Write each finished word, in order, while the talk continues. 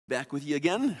Back with you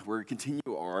again. We're continuing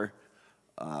our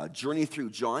journey through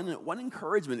John. One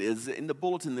encouragement is in the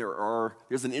bulletin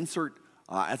there's an insert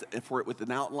for it with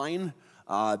an outline.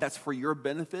 That's for your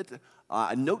benefit.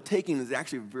 Note-taking is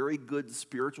actually a very good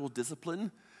spiritual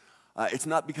discipline. It's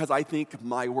not because I think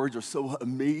my words are so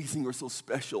amazing or so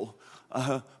special,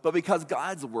 but because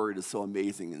God's word is so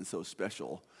amazing and so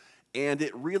special. And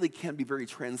it really can be very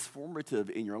transformative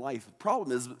in your life. The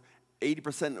problem is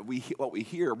 80% of what we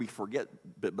hear, we forget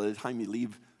by the time you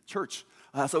leave church.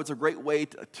 So it's a great way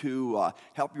to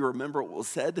help you remember what was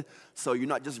said, so you're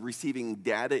not just receiving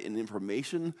data and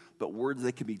information, but words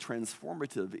that can be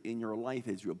transformative in your life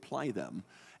as you apply them.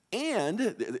 And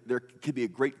there could be a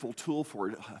grateful tool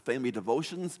for family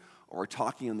devotions or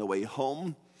talking on the way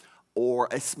home or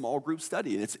a small group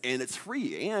study, and it's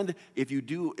free. And if you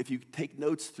take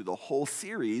notes through the whole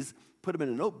series, put them in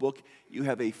a notebook, you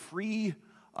have a free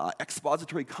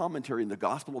expository commentary in the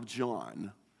Gospel of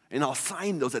John, and I'll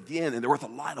sign those at the end, and they're worth a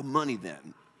lot of money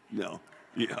then.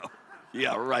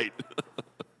 Yeah, right.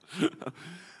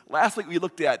 Last week we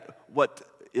looked at what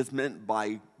is meant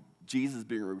by Jesus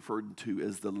being referred to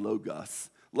as the Logos.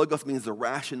 Logos means the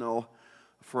rationale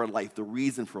for life, the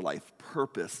reason for life,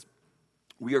 purpose.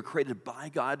 We are created by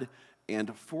God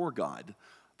and for God.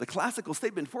 The classical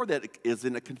statement for that is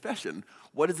in a confession.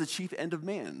 What is the chief end of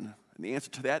man? And the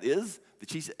answer to that is, the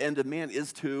chief end of man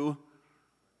is to,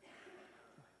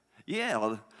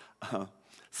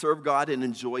 serve God and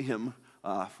enjoy Him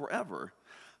forever.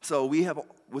 So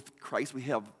with Christ, we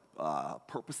have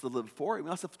purpose to live for, and we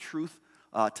also have truth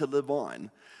to live on.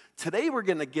 Today, we're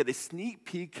going to get a sneak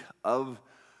peek of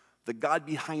the God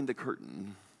behind the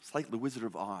curtain. It's like the Wizard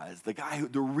of Oz,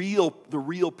 the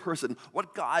real person,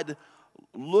 what God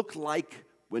looked like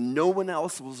when no one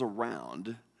else was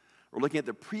around. We're looking at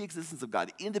the pre-existence of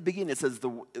God. In the beginning, it says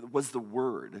it was the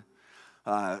Word.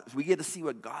 So we get to see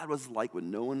what God was like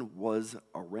when no one was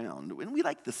around. And we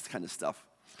like this kind of stuff.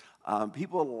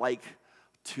 People like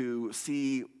to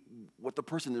see what the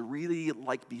person really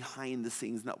like behind the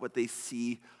scenes, not what they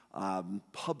see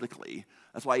publicly.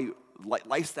 That's why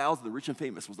Lifestyles of the Rich and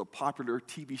Famous was a popular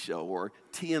TV show, or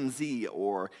TMZ,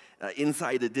 or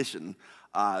Inside Edition.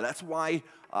 That's why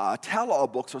tell-all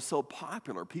books are so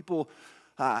popular. People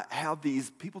have these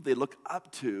people they look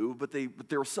up to, but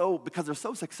because they're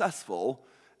so successful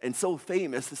and so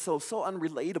famous, it's so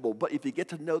unrelatable. But if you get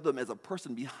to know them as a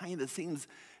person behind the scenes,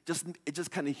 it just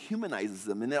kind of humanizes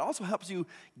them. And it also helps you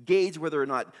gauge whether or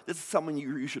not this is someone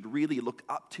you should really look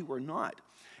up to or not.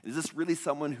 Is this really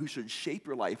someone who should shape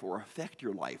your life or affect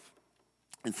your life?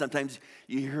 And sometimes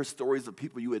you hear stories of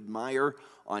people you admire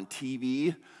on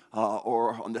TV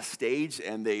or on the stage,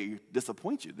 and they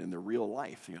disappoint you in their real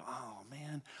life. You go, oh,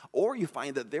 man. Or you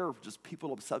find that they're just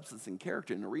people of substance and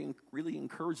character, and it really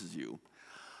encourages you.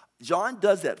 John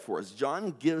does that for us.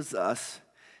 John gives us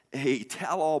a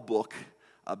tell-all book,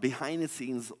 a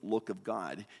behind-the-scenes look of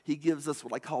God. He gives us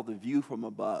what I call the view from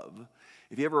above.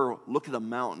 If you ever look at a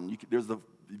mountain, there's the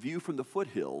view from the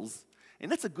foothills,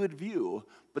 and that's a good view,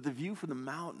 but the view from the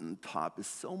mountaintop is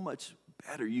so much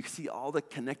better. You see all the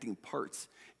connecting parts.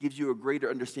 It gives you a greater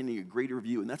understanding, a greater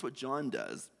view, and that's what John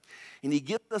does. And he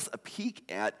gives us a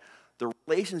peek at the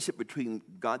relationship between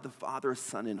God the Father,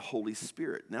 Son, and Holy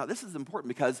Spirit. Now, this is important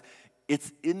because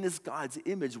it's in this God's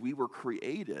image we were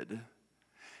created.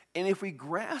 And if we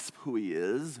grasp who He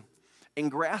is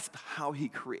and grasp how He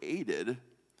created,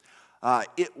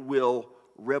 it will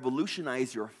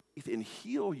revolutionize your faith and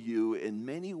heal you in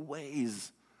many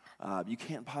ways you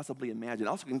can't possibly imagine.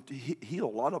 Also can heal a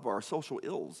lot of our social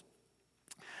ills.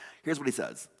 Here's what he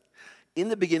says. In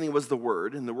the beginning was the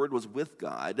Word, and the Word was with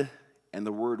God, and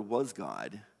the Word was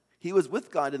God. He was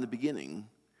with God in the beginning,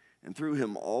 and through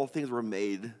Him all things were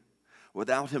made.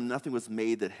 Without Him nothing was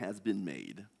made that has been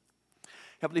made.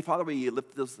 Heavenly Father, we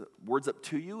lift those words up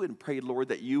to You and pray, Lord,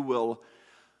 that You will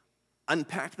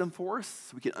unpack them for us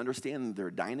so we can understand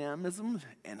their dynamism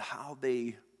and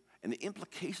and the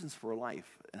implications for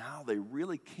life, and how they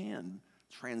really can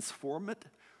transform it,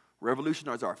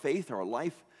 revolutionize our faith, our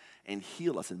life, and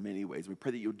heal us in many ways. We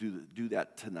pray that You'll do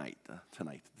that tonight,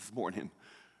 this morning.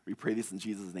 We pray this in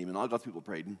Jesus' name, and all God's people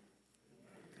prayed.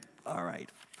 All right.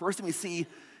 First thing we see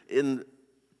in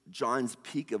John's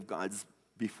peek of God's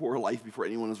before life, before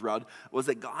anyone was around, was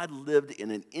that God lived in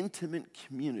an intimate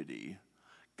community.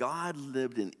 God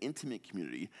lived in intimate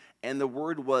community, and the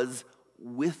Word was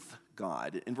with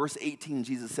God. In verse 18,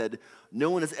 Jesus said,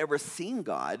 "No one has ever seen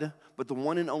God, but the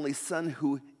one and only Son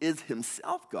who is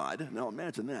Himself God," now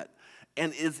imagine that,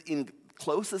 "and is in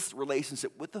closest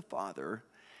relationship with the Father,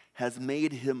 has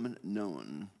made Him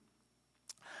known."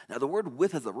 Now, the word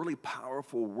 "with" is a really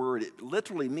powerful word. It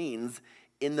literally means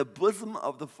in the bosom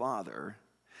of the Father,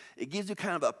 it gives you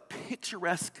kind of a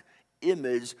picturesque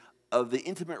image of the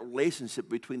intimate relationship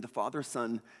between the Father,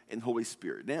 Son, and Holy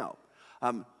Spirit. Now,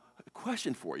 a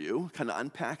question for you, kind of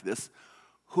unpack this.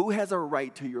 Who has a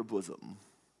right to your bosom?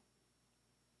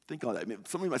 Think on that. I mean,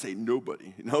 somebody might say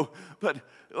nobody, but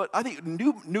I think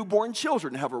newborn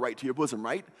children have a right to your bosom,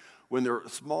 right? When they're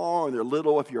small and they're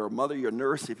little, if you're a mother, you're a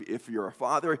nurse, if you're a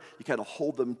father, you kind of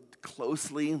hold them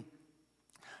closely.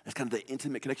 That's kind of the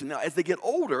intimate connection. Now, as they get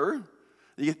older,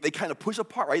 they kind of push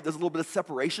apart, right? There's a little bit of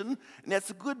separation, and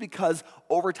that's good because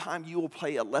over time you will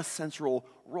play a less central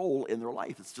role in their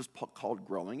life. It's just called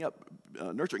growing up,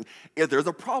 nurturing. If there's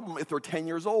a problem, if they're 10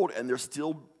 years old and they're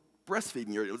still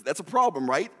breastfeeding you, that's a problem,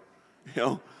 right?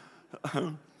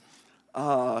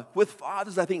 With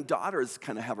fathers, I think daughters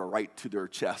kind of have a right to their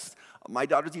chest. My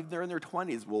daughters, even they're in their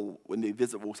 20s, when they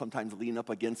visit, will sometimes lean up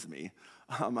against me.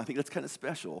 I think that's kind of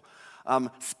special.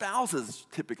 Spouses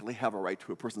typically have a right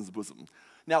to a person's bosom.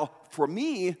 Now, for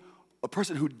me, a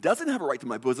person who doesn't have a right to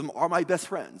my bosom are my best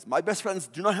friends. My best friends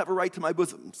do not have a right to my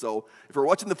bosom. So if we're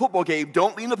watching the football game,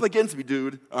 don't lean up against me,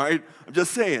 dude. All right? I'm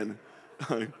just saying.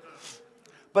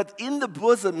 But in the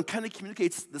bosom kind of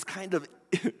communicates this kind of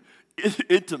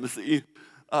intimacy,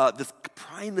 this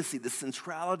primacy, this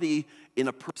centrality in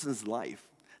a person's life.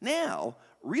 Now,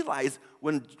 realize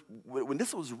when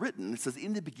this was written, it says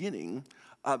in the beginning,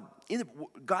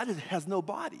 God has no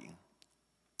body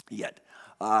yet.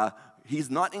 He's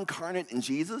not incarnate in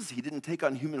Jesus. He didn't take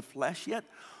on human flesh yet.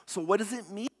 So what does it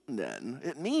mean then?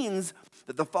 It means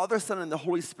that the Father, Son, and the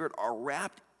Holy Spirit are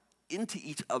wrapped into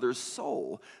each other's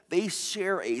soul. They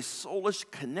share a soulish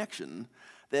connection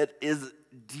that is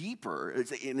deeper.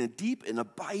 It's in a deep and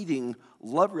abiding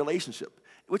love relationship,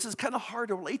 which is kind of hard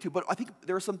to relate to, but I think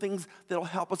there are some things that will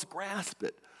help us grasp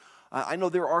it. I know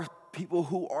there are people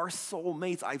who are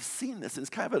soulmates. I've seen this, and it's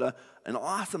kind of an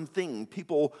awesome thing.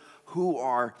 People who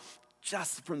are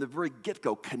just from the very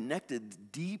get-go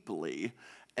connected deeply,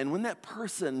 and when that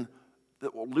person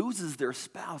that loses their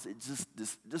spouse, it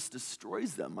just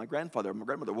destroys them. My grandmother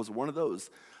was one of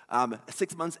those.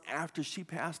 6 months after she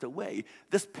passed away,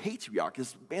 this patriarch,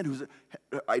 this man who's,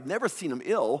 I'd never seen him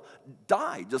ill,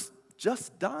 died,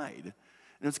 just died.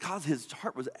 And it's because his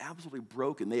heart was absolutely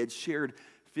broken. They had shared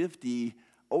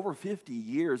over 50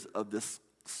 years of this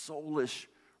soulish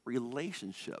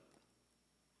relationship.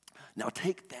 Now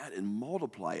take that and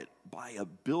multiply it by 1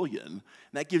 billion, and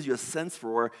that gives you a sense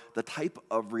for the type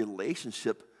of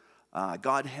relationship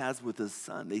God has with his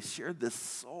Son. They shared this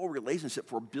soul relationship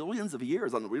for billions of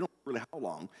years. We don't know really how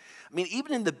long. I mean,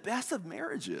 even in the best of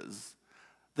marriages,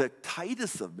 the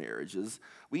tightest of marriages,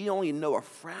 we only know a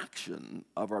fraction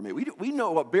of our marriage. We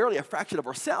know barely a fraction of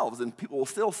ourselves, and people will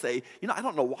still say, I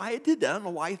don't know why I did that. I don't know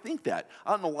why I think that.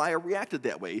 I don't know why I reacted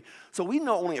that way. So we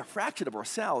know only a fraction of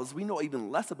ourselves. We know even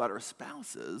less about our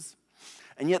spouses.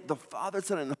 And yet the Father,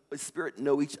 Son, and the Holy Spirit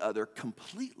know each other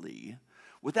completely,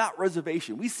 without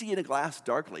reservation. We see in a glass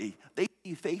darkly. They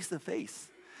see face to face.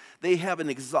 They have an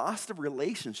exhaustive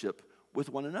relationship with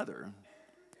one another.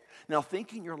 Now,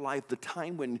 think in your life the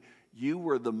time when you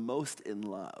were the most in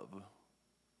love.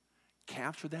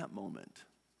 Capture that moment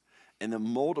and then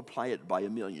multiply it by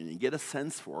 1 million and get a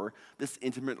sense for this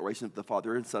intimate relationship the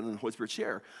Father and Son and the Holy Spirit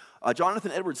share.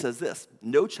 Jonathan Edwards says this: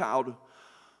 no child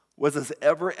was as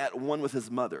ever at one with his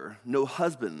mother. No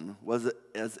husband was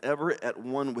as ever at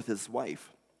one with his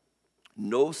wife.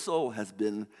 No soul has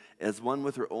been as one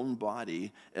with her own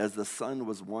body as the Son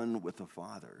was one with the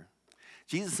Father.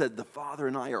 Jesus said, the Father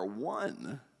and I are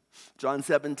one. John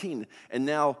 17, and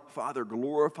now, Father,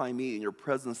 glorify me in your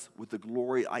presence with the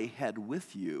glory I had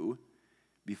with you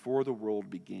before the world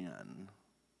began.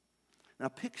 Now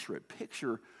picture it.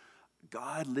 Picture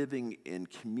God living in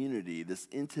community, this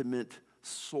intimate,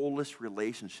 soulless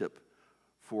relationship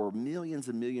for millions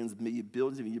and millions,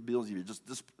 billions of years. Just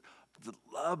this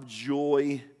love,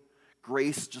 joy,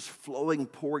 grace just flowing,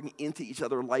 pouring into each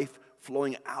other, life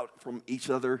flowing out from each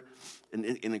other, an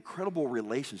incredible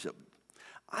relationship.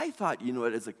 I thought,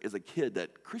 as a kid,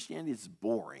 that Christianity is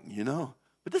boring,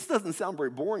 But this doesn't sound very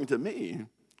boring to me. It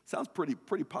sounds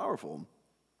pretty powerful.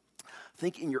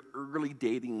 Think in your early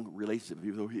dating relationship,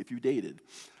 if you dated,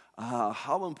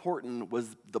 how important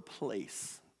was the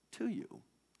place to you?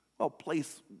 Well,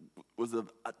 place was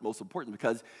of utmost importance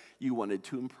because you wanted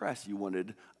to impress. You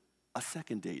wanted a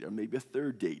second date, or maybe a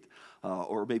third date,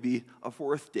 or maybe a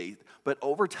fourth date. But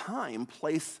over time,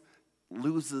 place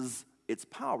loses its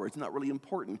power. It's not really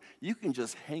important. You can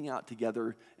just hang out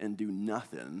together and do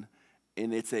nothing,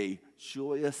 and it's a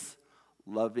joyous,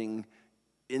 loving,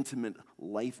 intimate,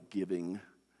 life-giving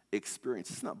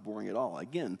experience. It's not boring at all.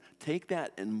 Again, take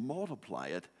that and multiply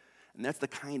it, And that's the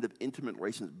kind of intimate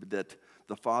relationship that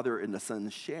the Father and the Son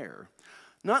share.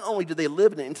 Not only did they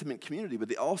live in an intimate community, but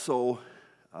they also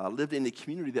lived in a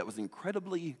community that was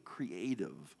incredibly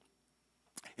creative.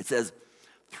 It says,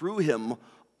 through him,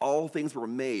 all things were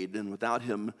made, and without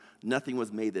him, nothing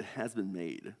was made that has been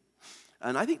made.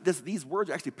 And I think these words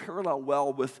actually parallel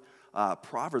well with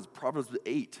Proverbs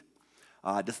 8.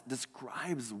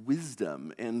 Describes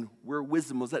wisdom and where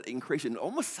wisdom was at in creation. It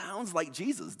almost sounds like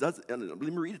Jesus, doesn't it? Let me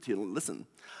read it to you. Listen.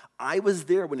 I was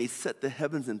there when he set the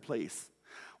heavens in place,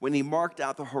 when he marked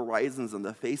out the horizons on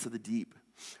the face of the deep,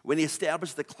 when he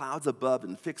established the clouds above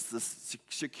and fixed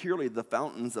securely the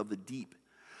fountains of the deep,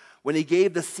 when he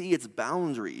gave the sea its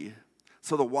boundary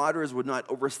so the waters would not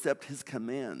overstep his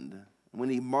command, when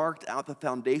he marked out the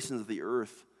foundations of the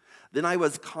earth. Then I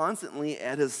was constantly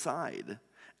at his side.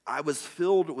 I was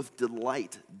filled with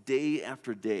delight day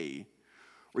after day,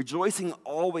 rejoicing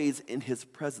always in his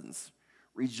presence,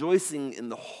 rejoicing in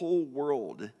the whole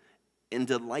world, and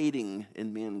delighting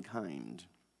in mankind.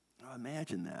 Now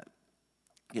imagine that.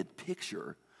 You could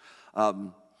picture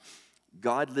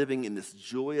God living in this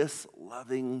joyous,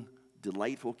 loving,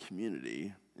 delightful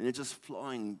community, and it's just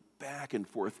flowing back and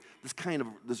forth,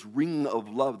 this ring of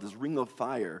love, this ring of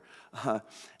fire.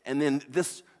 And then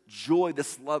this joy,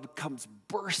 this love comes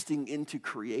bursting into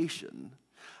creation.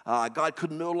 God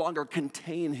could no longer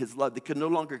contain his love. They could no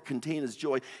longer contain his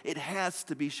joy. It has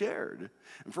to be shared.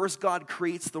 And first, God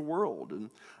creates the world,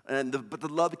 but the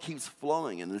love keeps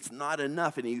flowing, and it's not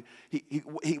enough. And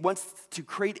he wants to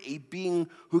create a being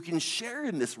who can share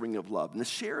in this ring of love and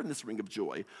share in this ring of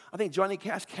joy. I think Johnny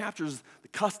Cash captures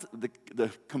the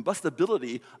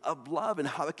combustibility of love and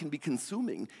how it can be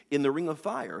consuming in the ring of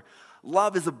fire.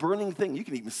 Love is a burning thing. You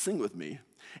can even sing with me.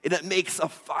 And it makes a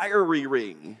fiery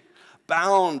ring.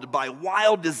 Bound by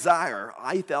wild desire,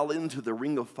 I fell into the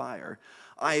ring of fire.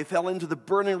 I fell into the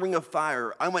burning ring of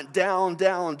fire. I went down,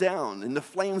 down, down, and the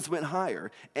flames went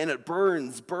higher. And it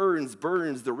burns, burns,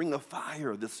 burns, the ring of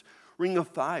fire, this ring of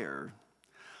fire.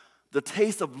 The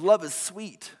taste of love is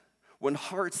sweet when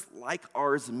hearts like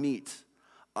ours meet.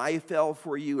 I fell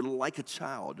for you like a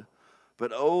child,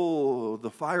 but oh,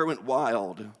 the fire went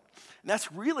wild. And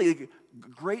that's really a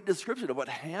great description of what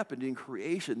happened in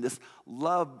creation. This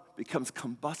love becomes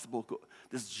combustible.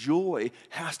 This joy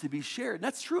has to be shared. And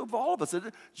that's true of all of us.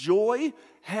 Joy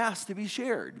has to be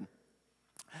shared.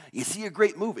 You see a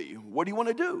great movie. What do you want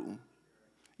to do?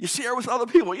 You share with other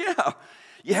people. Yeah.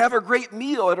 You have a great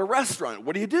meal at a restaurant.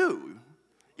 What do?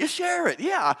 You share it.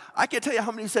 Yeah. I can't tell you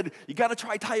how many said, you got to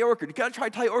try Thai orchid. You got to try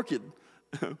Thai orchid.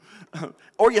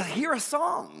 Or you hear a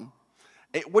song.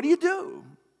 What do?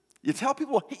 You tell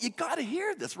people, hey, you got to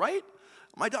hear this, right?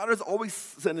 My daughter's always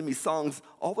sending me songs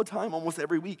all the time, almost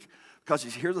every week, because she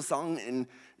hears a song and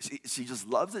she just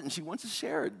loves it and she wants to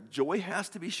share it. Joy has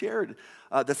to be shared.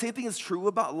 The same thing is true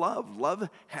about love. Love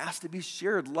has to be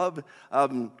shared. Love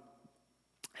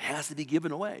has to be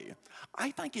given away. I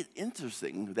think it's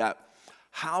interesting that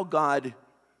how God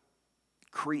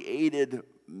created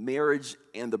marriage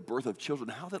and the birth of children,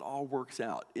 how that all works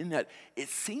out, in that it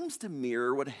seems to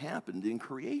mirror what happened in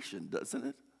creation, doesn't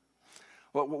it?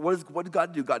 What does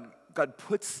God do? God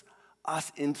puts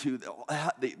us into,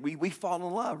 we fall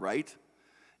in love, right?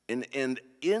 And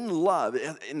in love,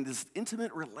 in this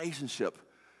intimate relationship,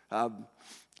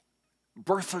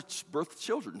 birth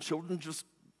children. Children just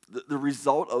the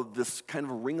result of this kind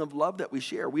of ring of love that we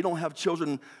share. We don't have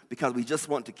children because we just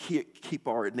want to keep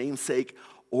our namesake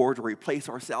or to replace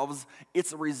ourselves.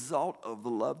 It's a result of the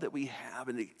love that we have,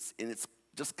 and it's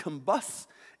just combusts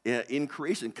in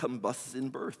creation, combusts in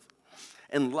birth.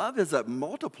 And love is a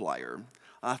multiplier.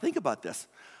 Think about this.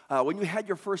 When you had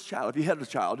your first child, if you had a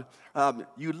child,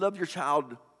 you loved your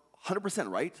child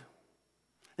 100%, right?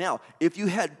 Now, if you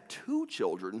had two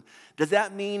children, does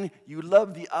that mean you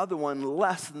love the other one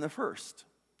less than the first?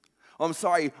 Oh, I'm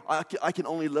sorry, I can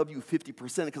only love you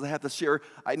 50% because I have to share,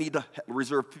 I need to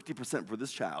reserve 50% for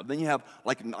this child. Then you have,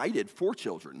 like I did, 4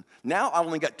 children. Now I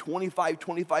only got 25.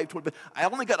 I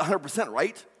only got 100%,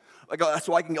 right?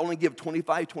 So I can only give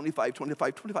 25.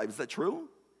 Is that true?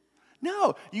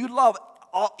 No, you love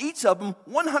each of them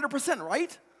 100%,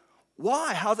 right?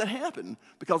 Why? How does that happen?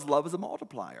 Because love is a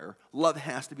multiplier. Love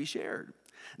has to be shared.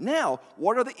 Now,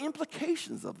 what are the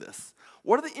implications of this?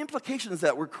 What are the implications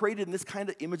that we're created in this kind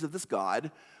of image of this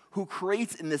God who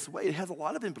creates in this way? It has a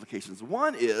lot of implications.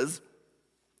 One is,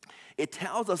 it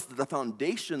tells us that the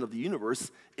foundation of the universe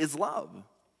is love.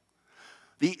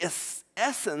 The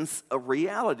essence of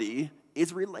reality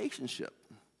is relationship.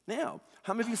 Now,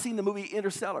 how many of you have seen the movie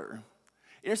Interstellar?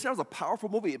 Interstellar is a powerful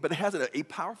movie, but it has a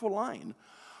powerful line.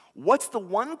 What's the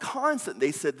one constant,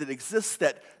 they said, that exists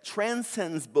that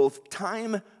transcends both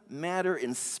time, matter,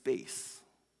 and space?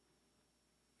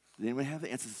 Does anyone have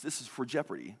the answers? This is for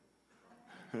Jeopardy.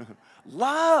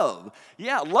 Love.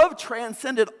 Yeah, love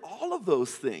transcended all of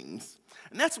those things.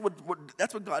 And that's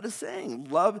what God is saying.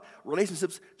 Love,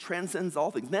 relationships, transcends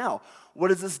all things. Now, what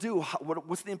does this do?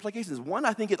 What's the implications? One,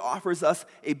 I think it offers us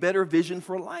a better vision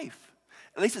for life.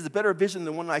 At least it's a better vision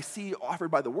than one I see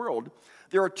offered by the world.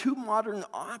 There are two modern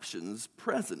options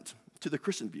present to the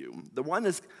Christian view. The one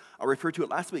is, I referred to it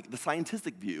last week, the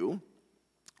scientific view,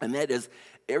 and that is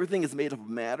everything is made of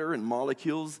matter and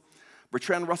molecules.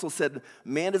 Bertrand Russell said,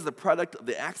 man is the product of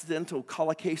the accidental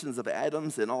collocations of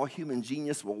atoms, and all human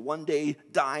genius will one day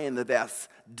die in the vast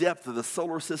depth of the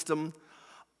solar system.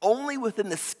 Only within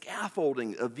the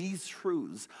scaffolding of these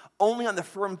truths, only on the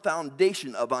firm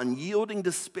foundation of unyielding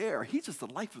despair, he's just the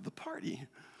life of the party,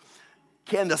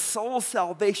 can the soul's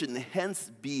salvation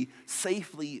hence be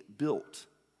safely built.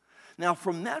 Now,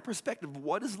 from that perspective,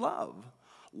 what is love?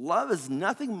 Love is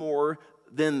nothing more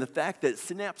than the fact that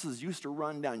synapses used to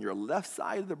run down your left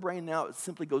side of the brain. Now it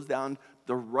simply goes down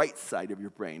the right side of your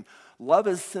brain. Love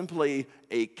is simply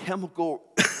a chemical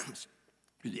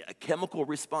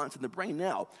response in the brain.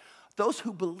 Now, those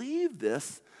who believe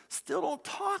this still don't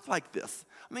talk like this.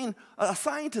 I mean, a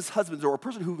scientist's husband or a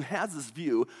person who has this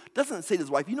view doesn't say to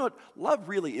his wife, you know what, love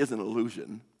really is an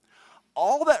illusion.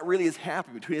 All that really is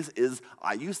happening between us is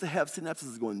I used to have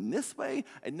synapses going this way,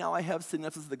 and now I have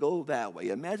synapses that go that way.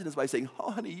 Imagine his wife saying,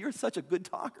 oh, honey, you're such a good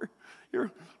talker.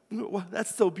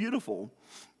 That's so beautiful.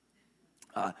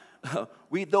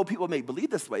 Though people may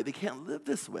believe this way, they can't live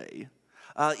this way.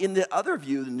 In the other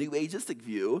view, the New Ageistic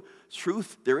view,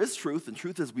 there is truth, and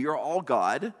truth is we are all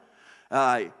God.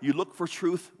 You look for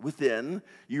truth within.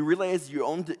 You realize your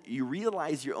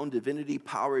own divinity,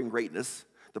 power, and greatness.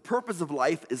 The purpose of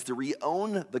life is to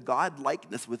re-own the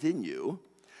God-likeness within you.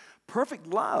 Perfect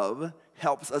love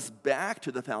helps us back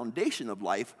to the foundation of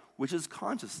life, which is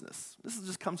consciousness. This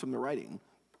just comes from the writing.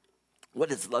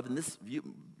 What is love in this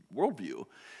worldview?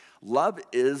 Love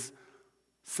is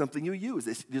something you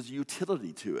use. There's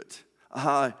utility to it.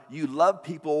 You love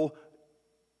people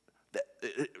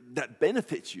that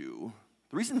benefit you.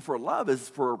 The reason for love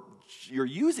is you're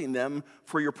using them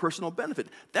for your personal benefit.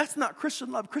 That's not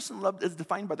Christian love. Christian love, as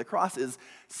defined by the cross, is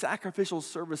sacrificial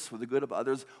service for the good of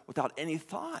others without any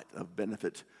thought of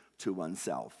benefit to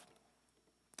oneself.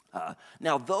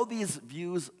 Now, though these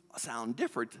views sound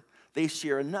different, they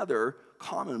share another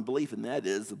common belief, and that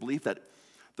is the belief that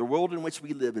the world in which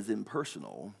we live is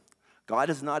impersonal. God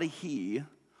is not a he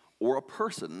or a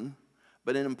person,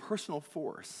 but an impersonal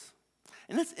force.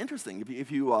 And that's interesting. If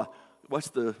you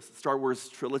watch the Star Wars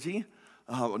trilogy,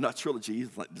 not trilogy,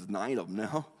 there's 9 of them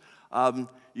now,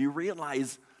 you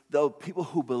realize, though, people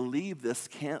who believe this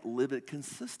can't live it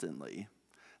consistently.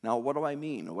 Now, what do I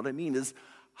mean? What I mean is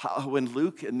when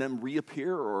Luke and them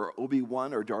reappear, or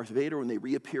Obi-Wan or Darth Vader, when they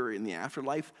reappear in the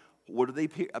afterlife, what do they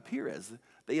appear as?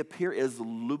 They appear as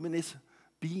luminous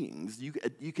beings.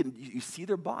 You see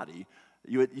their body.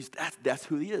 That's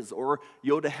who he is. Or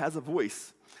Yoda has a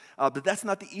voice. But that's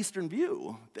not the Eastern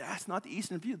view. That's not the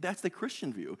Eastern view. That's the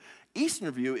Christian view. Eastern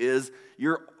view is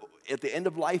at the end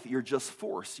of life, you're just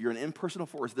force. You're an impersonal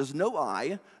force. There's no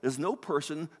I. There's no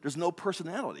person. There's no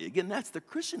personality. Again, that's the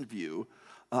Christian view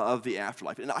of the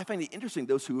afterlife. And I find it interesting,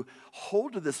 those who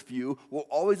hold to this view will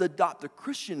always adopt the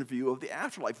Christian view of the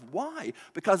afterlife. Why?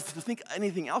 Because to think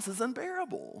anything else is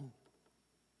unbearable.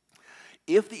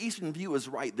 If the Eastern view is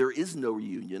right, there is no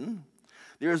reunion.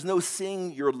 There is no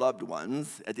seeing your loved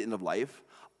ones at the end of life.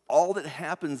 All that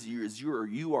happens is you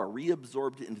are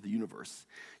reabsorbed into the universe.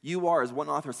 You are, as one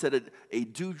author said it, a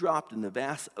dewdrop in the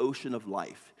vast ocean of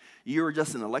life. You are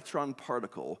just an electron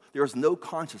particle. There is no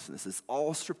consciousness. It's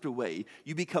all stripped away.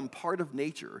 You become part of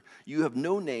nature. You have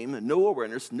no name, no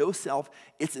awareness, no self.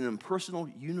 It's an impersonal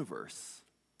universe.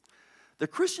 The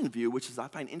Christian view, which is I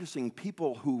find interesting,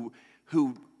 people who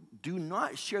do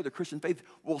not share the Christian faith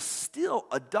will still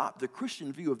adopt the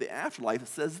Christian view of the afterlife. It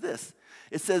says this.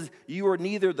 It says, you are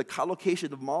neither the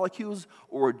collocation of molecules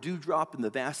or a dewdrop in the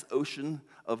vast ocean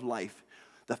of life.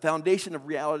 The foundation of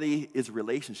reality is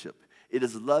relationship. It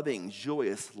is loving,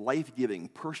 joyous, life-giving,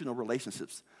 personal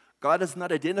relationships. God is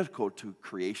not identical to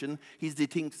creation. He's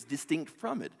distinct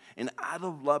from it. And out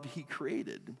of love, he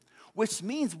created. Which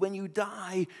means when you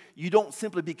die, you don't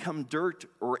simply become dirt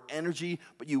or energy,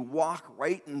 but you walk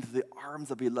right into the arms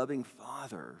of a loving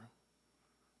Father.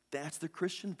 That's the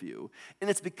Christian view. And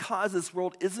it's because this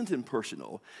world isn't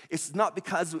impersonal. It's not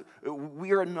because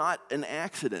we are not an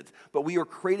accident, but we are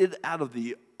created out of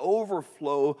the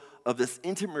overflow of this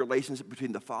intimate relationship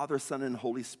between the Father, Son, and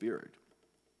Holy Spirit.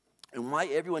 and why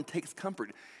everyone takes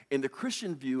comfort in the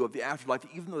Christian view of the afterlife,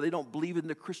 even though they don't believe in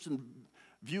the Christian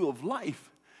view of life,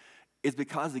 is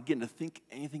because, again, to think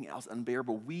anything else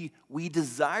unbearable. We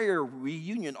desire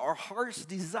reunion. Our heart's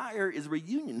desire is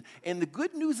reunion. And the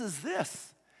good news is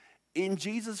this. In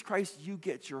Jesus Christ, you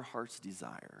get your heart's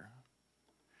desire.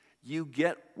 You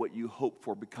get what you hope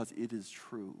for because it is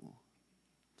true.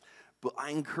 But I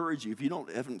encourage you, if you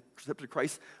haven't accepted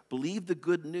Christ, believe the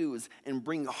good news and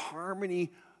bring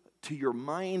harmony to your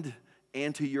mind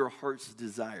and to your heart's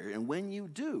desire. And when you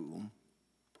do,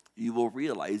 you will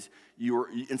realize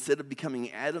instead of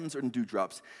becoming atoms or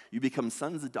dewdrops, you become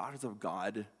sons and daughters of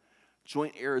God,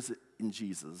 joint heirs in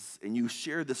Jesus, and you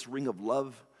share this ring of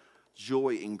love,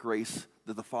 joy, and grace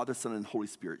that the Father, Son, and Holy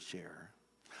Spirit share.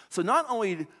 So not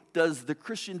only does the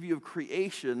Christian view of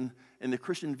creation and the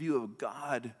Christian view of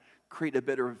God create a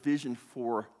better vision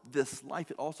for this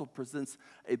life, it also presents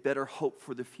a better hope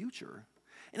for the future.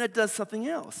 And it does something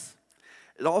else.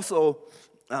 It also,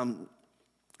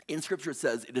 in Scripture it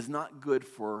says, it is not good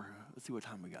for, let's see what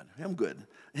time we got. I'm good.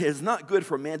 It is not good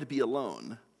for a man to be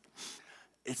alone.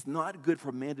 It's not good for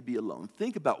a man to be alone.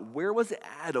 Think about, where was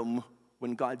Adam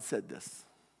when God said this?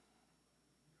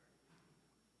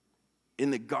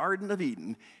 In the Garden of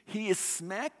Eden. He is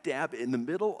smack dab in the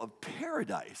middle of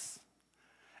paradise.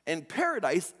 And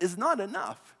paradise is not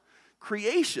enough.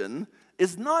 Creation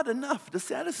is not enough to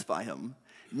satisfy him.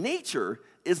 Nature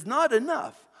is not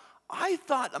enough. I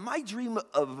thought my dream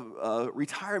of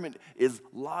retirement is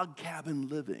log cabin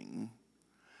living.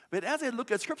 But as I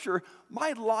look at Scripture,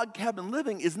 my log cabin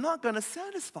living is not going to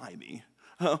satisfy me.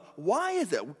 Why is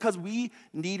that? Because we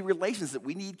need relationships.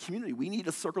 We need community. We need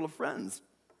a circle of friends.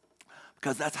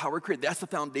 Because that's how we're created. That's the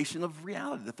foundation of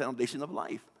reality, the foundation of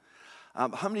life.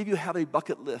 How many of you have a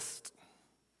bucket list?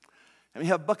 How many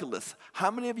have bucket lists?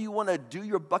 How many of you want to do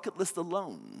your bucket list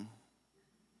alone?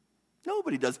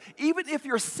 Nobody does. Even if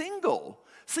you're single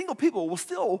people will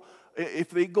still, if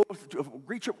they go to a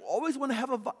great trip, always want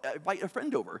to invite a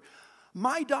friend over.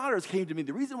 My daughters came to me.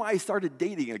 The reason why I started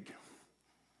dating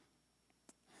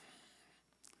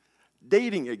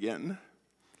again,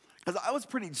 because I was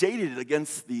pretty jaded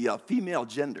against the female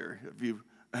gender. If you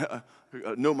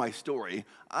know my story,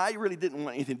 I really didn't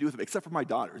want anything to do with them, except for my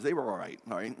daughters. They were all right.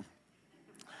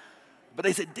 But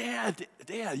they said, Dad,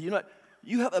 you know what?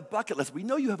 You have a bucket list. We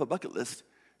know you have a bucket list.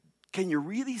 Can you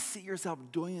really see yourself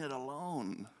doing it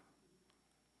alone?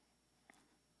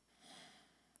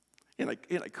 And I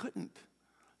couldn't.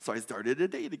 So I started a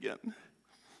date again.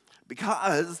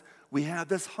 Because we have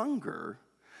this hunger.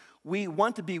 We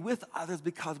want to be with others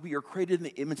because we are created in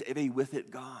the image of a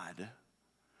with-it God.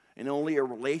 And only our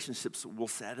relationships will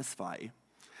satisfy.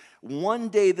 One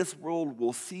day this world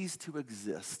will cease to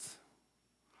exist.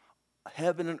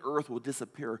 Heaven and earth will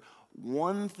disappear.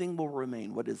 One thing will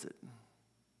remain. What is it?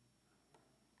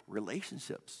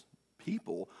 Relationships.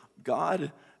 People.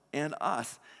 God and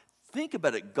us. Think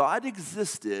about it. God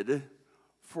existed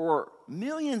for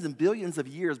millions and billions of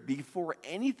years before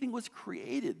anything was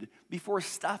created, before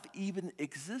stuff even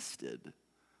existed.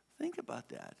 Think about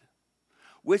that.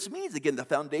 Which means, again, the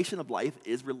foundation of life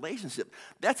is relationship.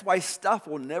 That's why stuff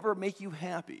will never make you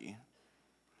happy.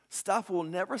 Stuff will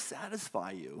never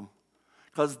satisfy you,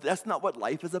 because that's not what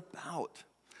life is about.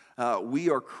 We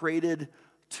are created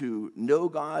to know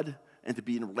God and to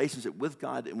be in a relationship with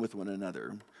God and with one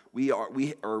another. We are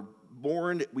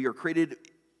created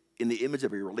in the image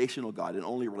of a relational God, and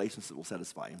only relationship will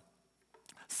satisfy.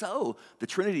 So, the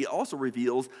Trinity also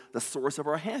reveals the source of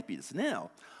our happiness.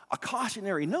 Now, a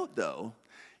cautionary note, though,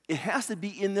 it has to be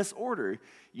in this order.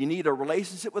 You need a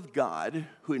relationship with God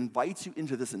who invites you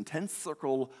into this intense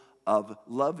circle of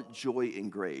love, joy,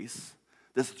 and grace,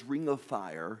 this ring of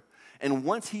fire. And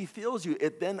once he fills you,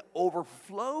 it then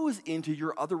overflows into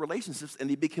your other relationships, and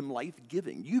they become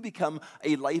life-giving. You become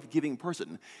a life-giving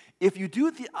person. If you do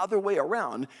it the other way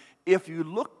around, if you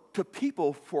look to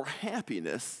people for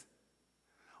happiness,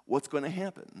 what's going to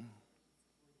happen?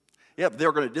 Yeah,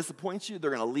 they're going to disappoint you. They're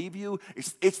going to leave you.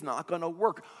 It's not going to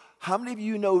work. How many of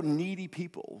you know needy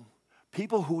people?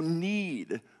 People who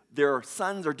need their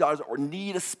sons or daughters, or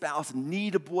need a spouse,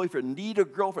 need a boyfriend, need a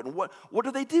girlfriend. What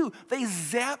do? They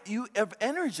zap you of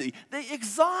energy. They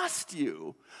exhaust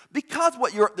you. Because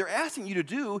what they're asking you to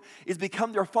do is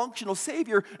become their functional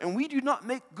savior, and we do not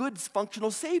make good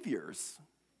functional saviors.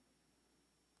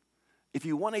 If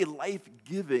you want a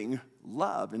life-giving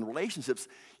love in relationships,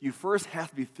 you first have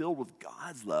to be filled with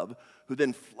God's love, who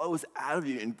then flows out of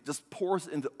you and just pours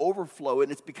into overflow,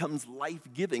 and it becomes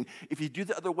life-giving. If you do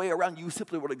the other way around, you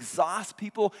simply will exhaust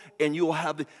people, and you will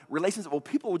have the relationship. Well,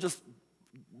 people will just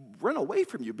run away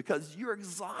from you because you're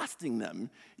exhausting them.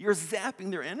 You're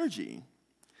zapping their energy.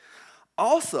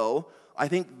 Also, I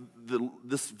think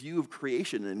this view of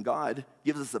creation and God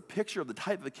gives us a picture of the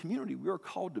type of community we are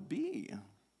called to be.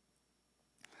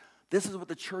 This is what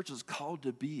the church is called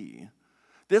to be.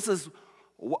 This is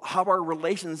how our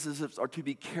relationships are to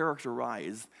be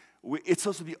characterized. It's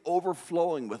supposed to be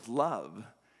overflowing with love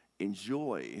and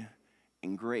joy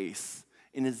and grace.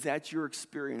 And is that your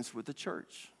experience with the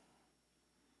church?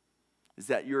 Is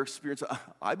that your experience?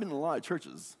 I've been in a lot of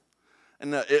churches.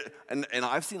 And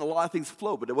I've seen a lot of things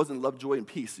flow, but it wasn't love, joy, and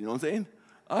peace. You know what I'm saying?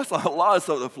 I saw a lot of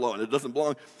stuff that flow, and it doesn't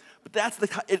belong.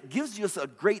 But it gives us a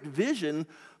great vision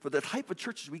for the type of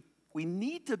churches we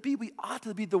need to be, we ought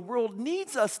to be, the world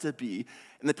needs us to be,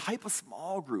 and the type of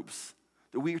small groups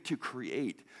that we are to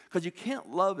create. Because you can't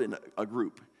love in a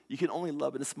group. You can only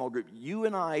love in a small group. You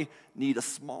and I need a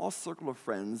small circle of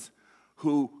friends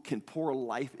who can pour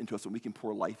life into us, and we can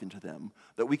pour life into them.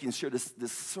 That we can share this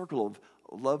circle of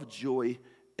love, joy,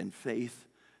 and faith,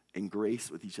 and grace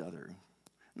with each other. And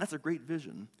that's a great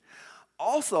vision.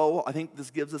 Also, I think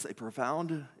this gives us a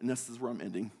profound, and this is where I'm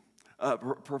ending,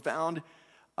 profound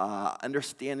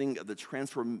understanding of the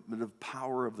transformative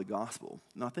power of the gospel.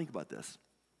 Now think about this.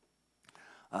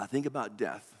 Think about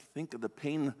death. Think of the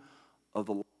pain of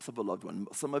the loss of a loved one.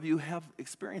 Some of you have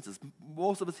experiences.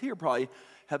 Most of us here probably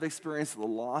have experienced the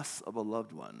loss of a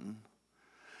loved one.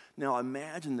 Now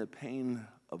imagine the pain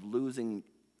of losing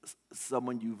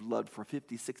someone you've loved for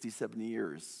 50, 60, 70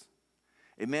 years.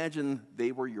 Imagine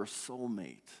they were your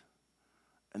soulmate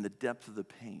and the depth of the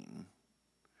pain.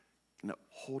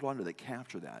 Hold on to that,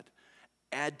 capture that.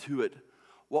 Add to it,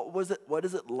 what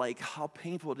is it like, how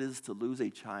painful it is to lose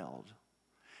a child?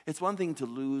 It's one thing to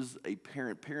lose a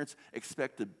parent. Parents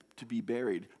expect to be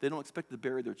buried. They don't expect to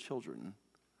bury their children.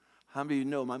 How many of you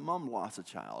know my mom lost a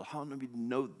child? How many of you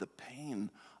know the pain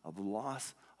of the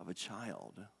loss of a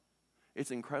child?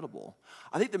 It's incredible.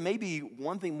 I think there may be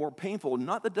one thing more painful,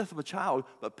 not the death of a child,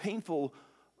 but painful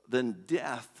than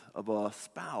death of a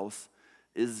spouse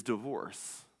is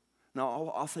divorce.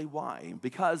 Now, I'll say why.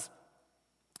 Because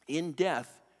in death,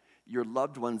 your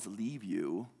loved ones leave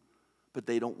you, but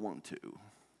they don't want to.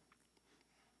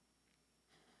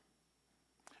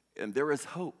 And there is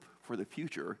hope for the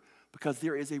future because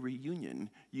there is a reunion.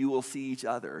 You will see each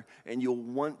other, and you'll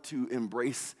want to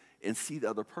embrace and see the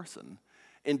other person.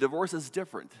 And divorce is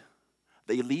different.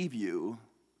 They leave you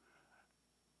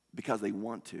because they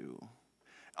want to.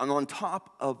 And on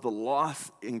top of the loss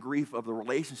and grief of the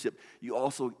relationship, you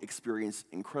also experience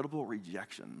incredible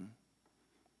rejection.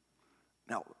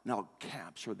 Now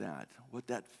capture that, what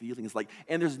that feeling is like.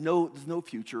 And there's no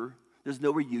future. There's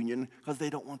no reunion because they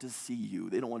don't want to see you.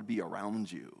 They don't want to be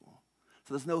around you.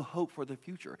 So there's no hope for the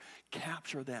future.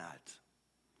 Capture that.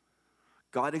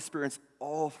 God experienced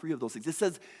all three of those things. It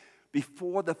says,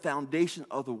 before the foundation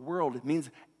of the world, it means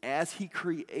as he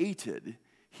created,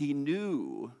 he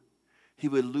knew he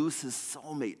would lose his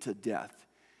soulmate to death.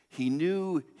 He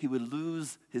knew he would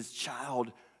lose his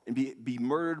child and be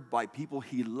murdered by people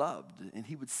he loved, and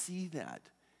he would see that.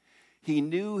 He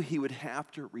knew he would have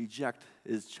to reject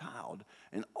his child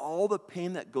and all the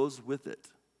pain that goes with it.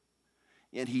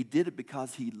 And he did it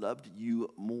because he loved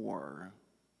you more.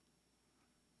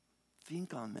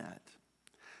 Think on that.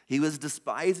 He was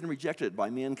despised and rejected by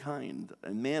mankind,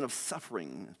 a man of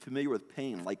suffering, familiar with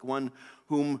pain, like one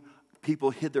whom people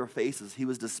hid their faces. He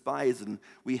was despised, and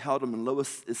we held him in low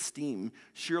esteem.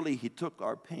 Surely he took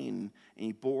our pain, and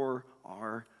he bore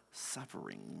our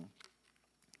suffering.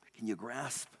 Can you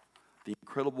grasp the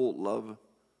incredible love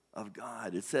of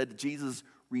God? It said Jesus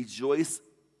rejoiced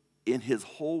in his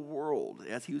whole world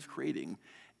as he was creating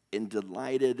and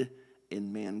delighted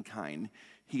in mankind.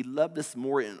 He loved us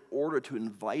more in order to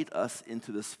invite us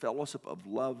into this fellowship of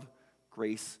love,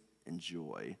 grace, and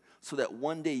joy, so that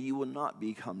one day you will not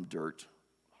become dirt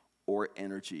or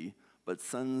energy, but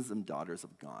sons and daughters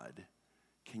of God.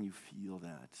 Can you feel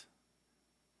that?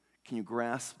 Can you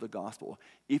grasp the gospel?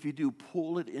 If you do,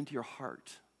 pull it into your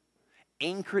heart.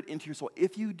 Anchor it into your soul.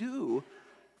 If you do,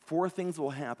 4 things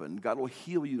will happen. God will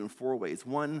heal you in 4 ways.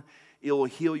 1, it will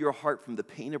heal your heart from the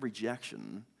pain of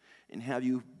rejection. And have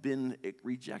you been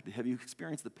rejected? Have you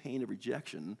experienced the pain of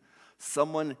rejection?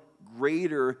 Someone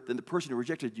greater than the person who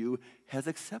rejected you has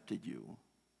accepted you.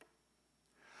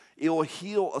 It will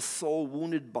heal a soul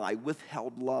wounded by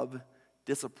withheld love,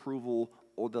 disapproval,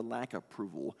 or the lack of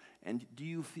approval. And do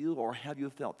you feel or have you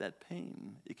felt that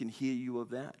pain? It can heal you of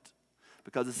that.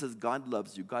 Because it says God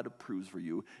loves you, God approves for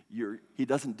you. He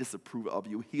doesn't disapprove of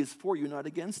you. He is for you, not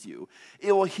against you.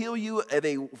 It will heal you of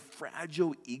a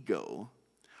fragile ego.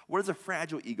 What is a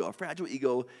fragile ego? A fragile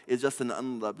ego is just an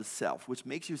unloved self, which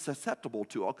makes you susceptible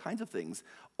to all kinds of things.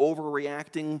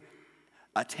 Overreacting,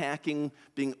 attacking,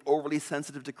 being overly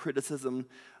sensitive to criticism,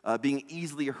 being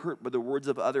easily hurt by the words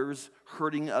of others,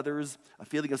 hurting others, a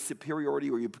feeling of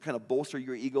superiority where you kind of bolster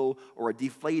your ego, or a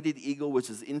deflated ego, which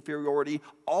is inferiority.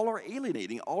 All are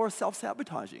alienating, all are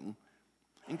self-sabotaging.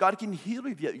 And God can heal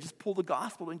you if you just pull the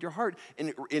gospel into your heart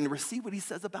and receive what he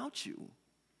says about you.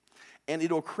 And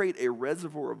it'll create a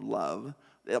reservoir of love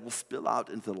that will spill out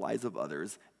into the lives of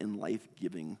others in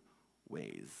life-giving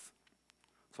ways.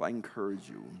 So I encourage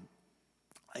you,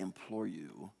 I implore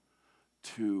you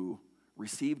to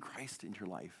receive Christ into your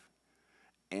life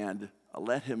and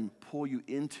let him pull you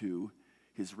into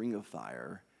his ring of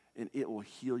fire, and it will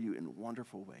heal you in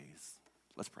wonderful ways.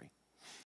 Let's pray.